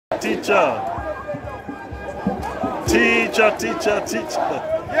teacher. Teacher, teacher, teacher.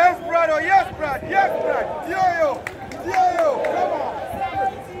 Yes, brother, yes, brother, yes, brother. Yo, come on.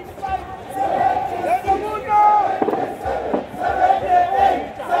 Let's go now.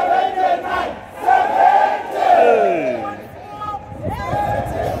 78, 79, 70. Hey.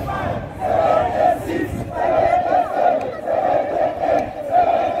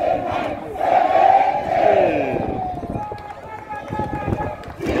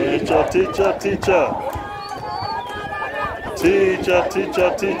 Teacher, teacher, teacher. Teacher, teacher,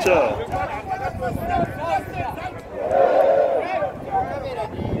 teacher.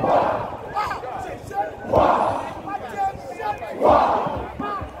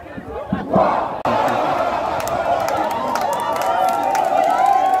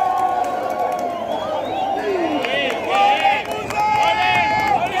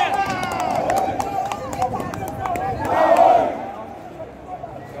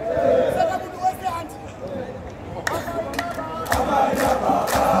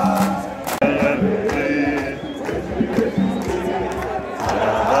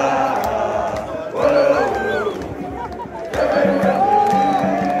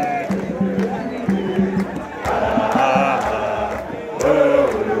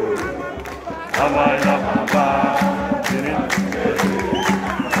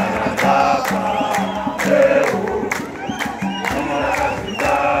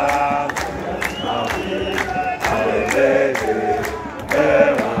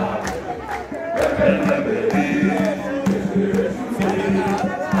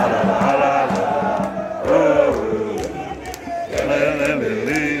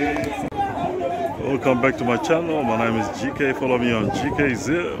 Welcome back to my channel. My name is GK. Follow me on GK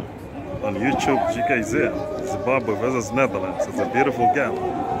Zim on YouTube. GK Zim. Zimbabwe versus Netherlands. It's a beautiful game.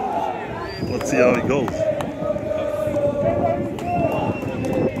 Let's see how it goes.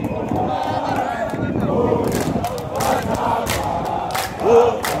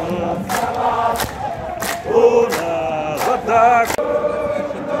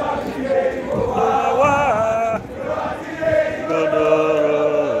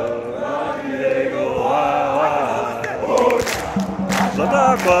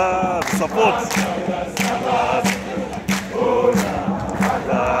 Support.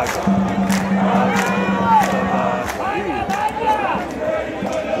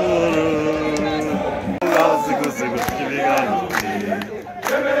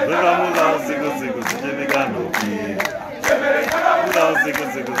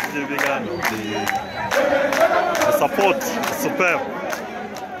 The support is superb.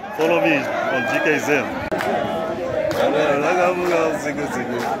 Follow me on GK Zim.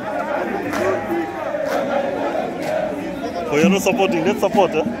 Oh, you're not supporting, let's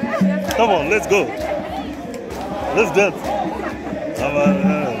support, huh? Come on, let's go. Let's dance. Come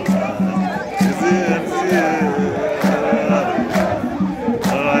on.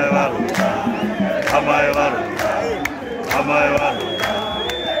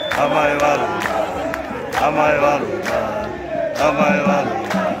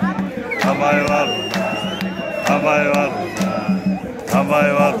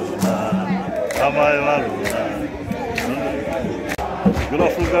 Good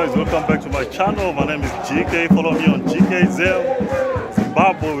afternoon, guys. Welcome back to my channel. My name is GK. Follow me on GK Zim.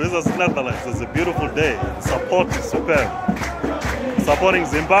 Zimbabwe versus Netherlands. It's a beautiful day. Support is superb. Supporting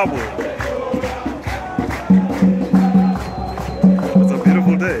Zimbabwe. It's a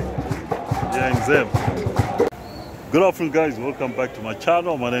beautiful day here in Zim. Good afternoon, guys. Welcome back to my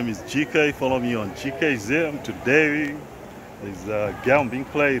channel. My name is GK. Follow me on GK Zim. Today is a game being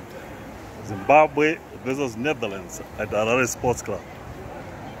played. Zimbabwe versus Netherlands at the Harare Sports Club.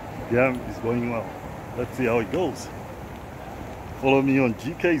 The game is going well. Let's see how it goes. Follow me on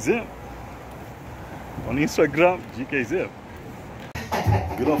GK Zim. On Instagram, GK Zim.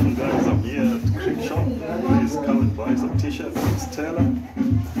 Good afternoon, guys. I'm here at the Creek Shop. Please come and buy some t-shirts from Stella.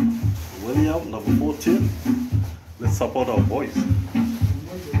 William, number 14. Let's support our boys.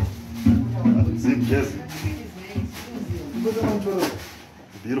 And Zim jersey.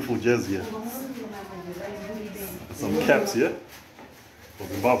 Beautiful jersey here. Some caps here for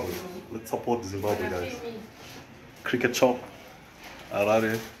Zimbabwe. Let's support Zimbabwe, guys. Cricket Shop,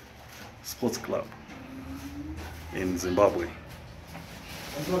 Harare Sports Club in Zimbabwe.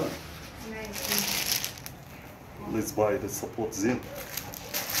 Let's buy the support Zim.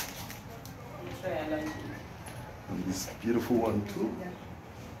 And this beautiful one too.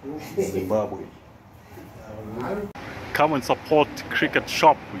 Zimbabwe. Come and support Cricket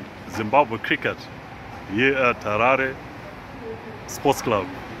Shop, Zimbabwe Cricket, here at Harare Sports Club.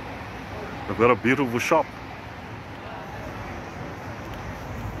 They've got a beautiful shop.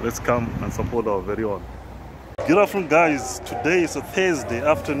 Let's come and support our very own. Good afternoon, guys. Today is a Thursday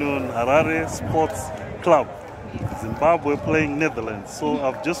afternoon, Harare Sports Club, Zimbabwe playing Netherlands. So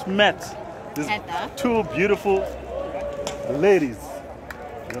I've just met these two beautiful ladies.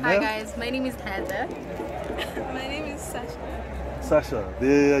 Hi guys, my name is Heather. My name is Sasha. Sasha,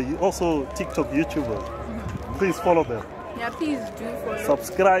 they are also TikTok YouTubers. Please follow them. Yeah, please do follow.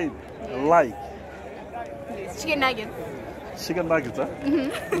 Subscribe, like. Yes. Chicken nuggets. Chicken nuggets, huh?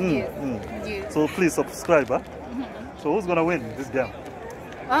 Yes. So please subscribe, huh? So who's gonna win this game?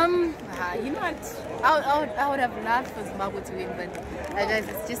 You know what? I would have loved for Zimbabwe to win, but guys,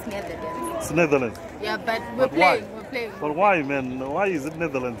 it's just Netherlands. It's Netherlands. Yeah, but we're playing. We're playing. But why, man? Why is it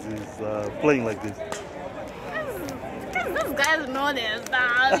Netherlands is playing like this? Those guys know their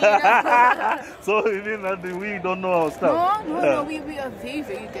stuff. So you mean that we don't know our stuff? No, we are very,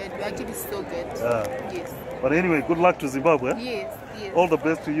 very good. We're actually so good. Yes. But anyway, good luck to Zimbabwe. Yes. All the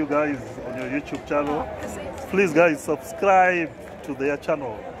best to you guys on your YouTube channel. Please, guys, subscribe to their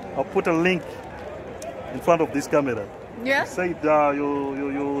channel. I'll put a link in front of this camera. Yeah. Say your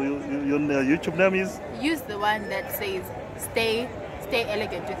YouTube name is? Use the one that says Stay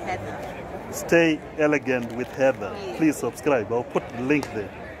Elegant with Heather. Stay Elegant with Heather. Yes. Please subscribe. I'll put the link there.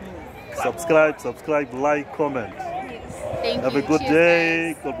 Subscribe, like, comment. Yes. Thank you. Have a good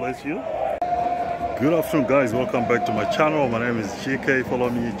day. God bless you. Good afternoon, guys. Welcome back to my channel. My name is GK. Follow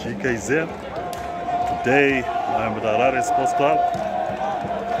me, GK Zen. Today I'm at Harare Sports Club.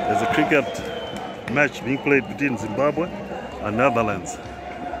 There's a cricket match being played between Zimbabwe and Netherlands.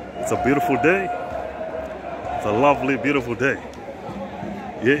 It's a beautiful day. It's a lovely, beautiful day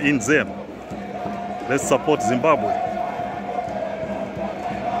here in Zim. Let's support Zimbabwe.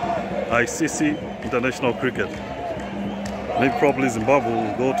 ICC International Cricket. Maybe probably Zimbabwe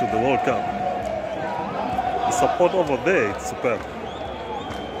will go to the World Cup. The support over there, it's superb.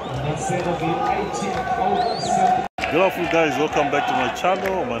 Good afternoon, guys. Welcome back to my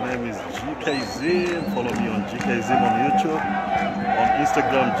channel. My name is GK Zim. Follow me on GK Zim on YouTube, on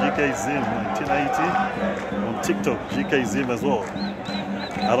Instagram GK Zim 1980, on TikTok GK Zim as well.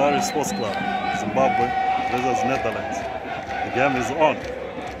 Harare Sports Club, Zimbabwe versus Netherlands. The game is on,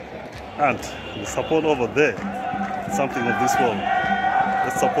 and the support over there, something of this world.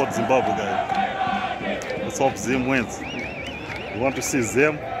 Let's support Zimbabwe, guys. Let's hope Zim wins. We want to see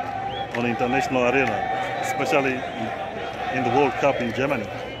Zim on the international arena, especially in the World Cup in Germany.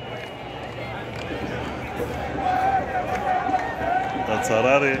 That's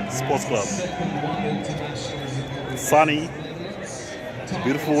Harare Sports Club. Sunny,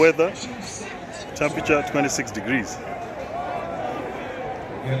 beautiful weather, temperature 26 degrees.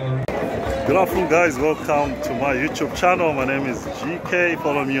 Good afternoon, guys. Welcome to my YouTube channel. My name is GK.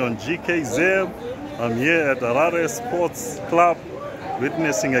 Follow me on GK Zim. I'm here at Harare Sports Club,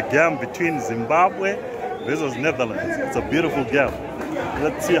 witnessing a game between Zimbabwe versus Netherlands. It's a beautiful game.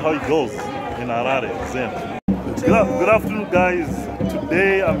 Let's see how it goes in Harare, Zim. Good afternoon, guys.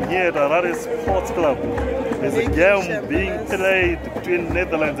 Today I'm here at Harare Sports Club. There's a game being played between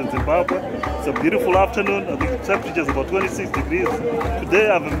Netherlands and Zimbabwe. It's a beautiful afternoon. I think the temperature is about 26 degrees.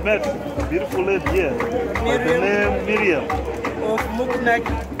 Today I've met a beautiful lady here by the name Miriam of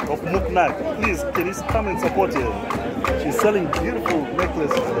Muknak. Please, can you come and support her? She's selling beautiful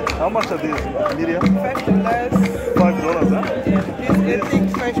necklaces. How much are these, Miriam? $5. $5, huh? I think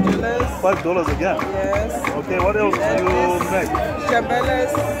 $5. $5 again? Yes. Okay, what else do you make?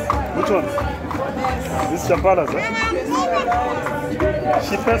 Chambalas. Which one? This chambalas, huh?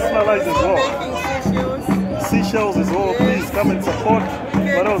 She personalizes as well. Making Seashells as well. Please come and support.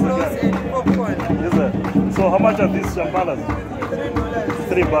 What else again? and popcorn. Is it? So how much are these chambalas? $3.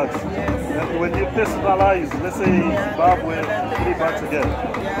 $3. And when you personalize, let's say Zimbabwe, $3 again.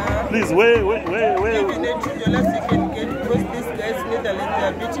 Yeah. Please, wait. Even at $2 you can get, because these guys Netherlands, they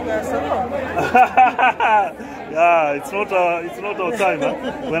are beating us up. Yeah, it's not our time.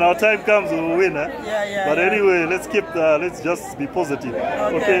 Huh? When our time comes, we will win. Huh? Yeah. But anyway, let's just be positive.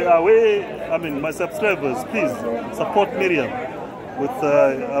 Okay. My subscribers, please support Miriam with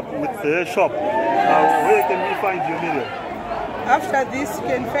her shop. Where can we find you, Miriam? After this, you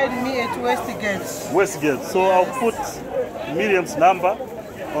can find me at Westgate. Westgate. So I'll put Miriam's number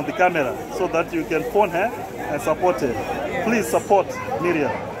on the camera so that you can phone her and support her. Yes. Please support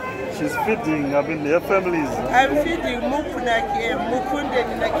Miriam. She's feeding, her families. I'm feeding Mukunaki and Mukunde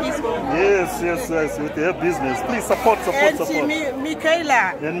Nakiso. Yes, with her business. Please support. And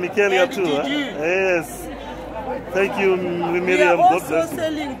Michaela. And Michaela too. Huh? Yes. Thank you, Miriam. We are also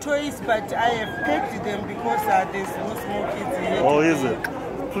selling toys, but I have packed them because there's no small kids here. Oh, is it?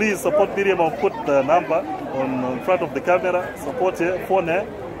 Please support Miriam. I'll put the number on in front of the camera. Support her, phone her,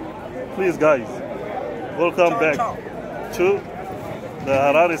 Please, guys, welcome back to the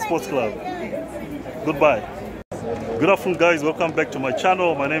Harare Sports Club. Goodbye. Good afternoon, guys. Welcome back to my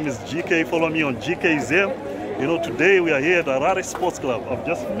channel. My name is GK. Follow me on GK Zim. You know, today we are here at the Harare Sports Club. I've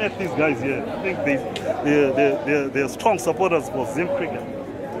just met these guys here. I think they're strong supporters for Zim cricket.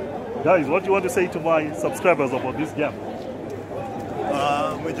 Guys, what do you want to say to my subscribers about this game?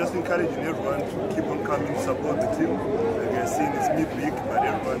 We're just encouraging everyone to keep on coming, support the team. Like you're seeing, it's midweek, but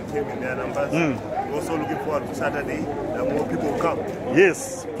everyone came in their numbers. We're also looking forward to Saturday, that more people will come.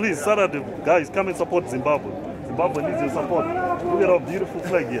 Yes, please, Saturday, guys, come and support Zimbabwe. Zimbabwe needs your support. Look at our beautiful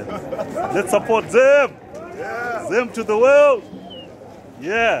flag here. Let's support Zim! Yeah. Zim to the world!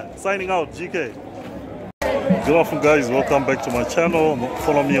 Yeah, signing out, GK. Good afternoon, guys. Welcome back to my channel.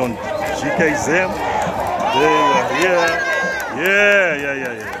 Follow me on GK Zim. They are here. Yeah.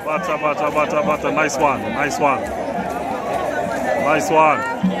 Bata. Nice one. Nice one.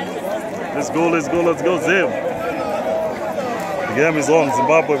 Let's go, Zim. The game is on.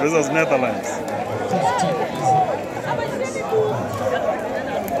 Zimbabwe versus Netherlands.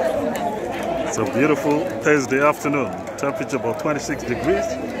 It's a beautiful Thursday afternoon. Temperature about 26 degrees.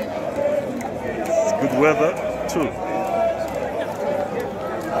 It's good weather too.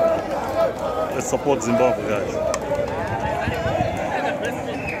 Let's support Zimbabwe, guys.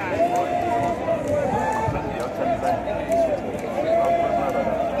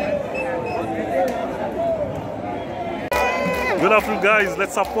 Good afternoon, guys.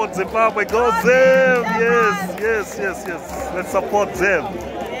 Let's support Zimbabwe. Go Zim! Yes. Let's support Zim.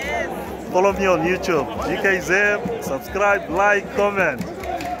 Follow me on YouTube. GK Zim. Subscribe, like, comment.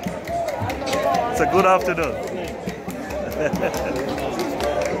 It's a good afternoon.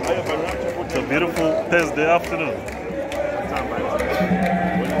 It's a beautiful Thursday afternoon.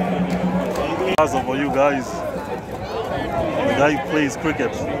 For you guys, the guy who plays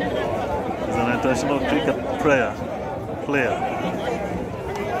cricket. He's an international cricket player.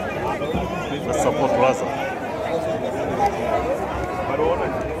 Let's support Raza.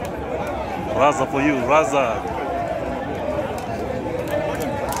 Raza for you, Raza.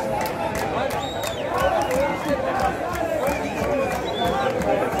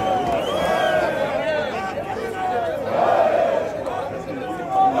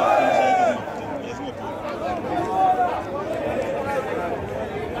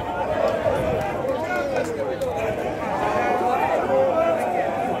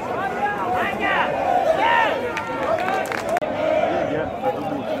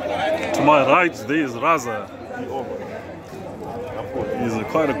 To my right, there is Raza. He's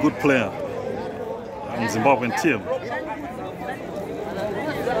quite a good player on the Zimbabwean team.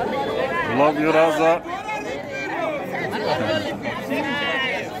 Love you, Raza.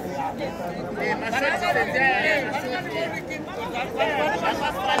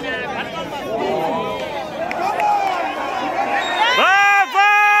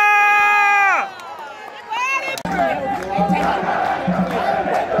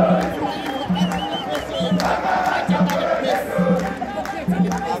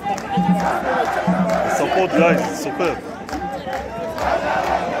 Support, guys, superb.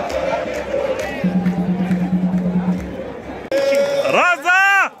 Raza!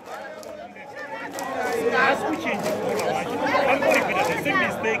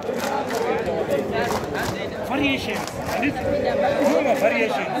 Variations.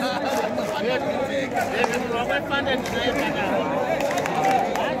 Variations.